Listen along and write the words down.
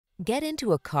Get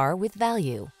into a car with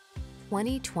value.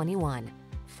 2021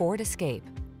 Ford Escape.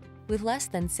 With less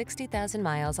than 60,000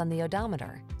 miles on the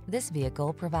odometer, this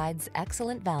vehicle provides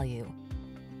excellent value.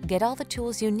 Get all the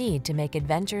tools you need to make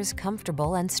adventures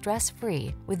comfortable and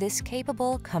stress-free with this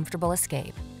capable, comfortable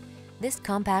Escape. This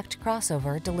compact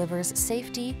crossover delivers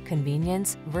safety,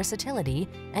 convenience, versatility,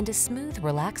 and a smooth,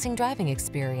 relaxing driving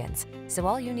experience, so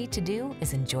all you need to do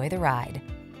is enjoy the ride.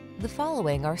 The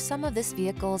following are some of this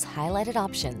vehicle's highlighted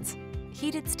options: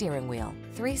 heated steering wheel,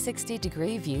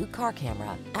 360-degree view car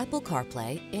camera, Apple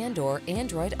CarPlay and/or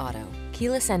Android Auto,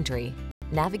 keyless entry,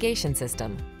 navigation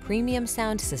system, premium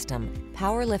sound system,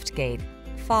 power liftgate,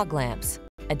 fog lamps,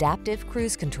 adaptive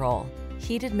cruise control,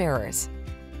 heated mirrors.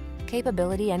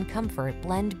 Capability and comfort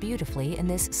blend beautifully in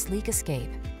this sleek Escape.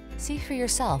 See for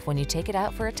yourself when you take it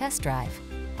out for a test drive.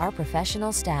 Our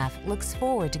professional staff looks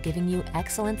forward to giving you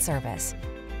excellent service.